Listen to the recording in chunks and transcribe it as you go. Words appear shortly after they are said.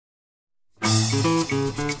Hello,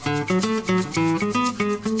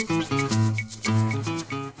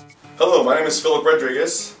 my name is Philip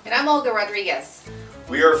Rodriguez. And I'm Olga Rodriguez.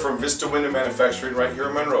 We are from Vista Window Manufacturing right here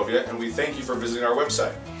in Monrovia, and we thank you for visiting our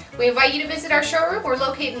website. We invite you to visit our showroom. We're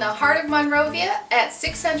located in the heart of Monrovia at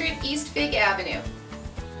 600 East Fig Avenue.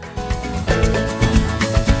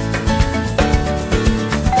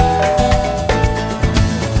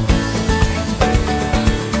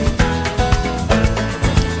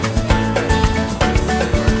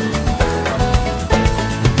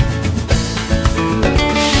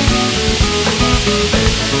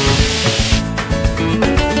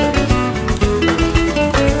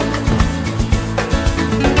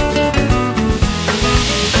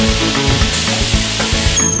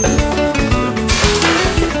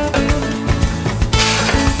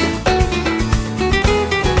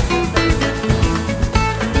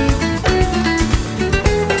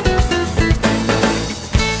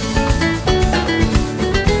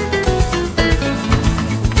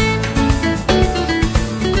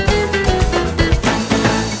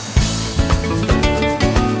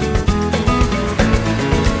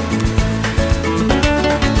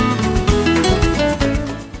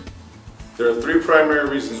 There are three primary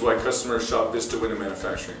reasons why customers shop Vista Window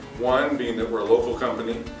Manufacturing. One being that we're a local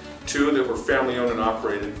company, two that we're family owned and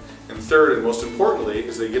operated, and third and most importantly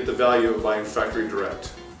is they get the value of buying factory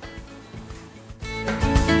direct.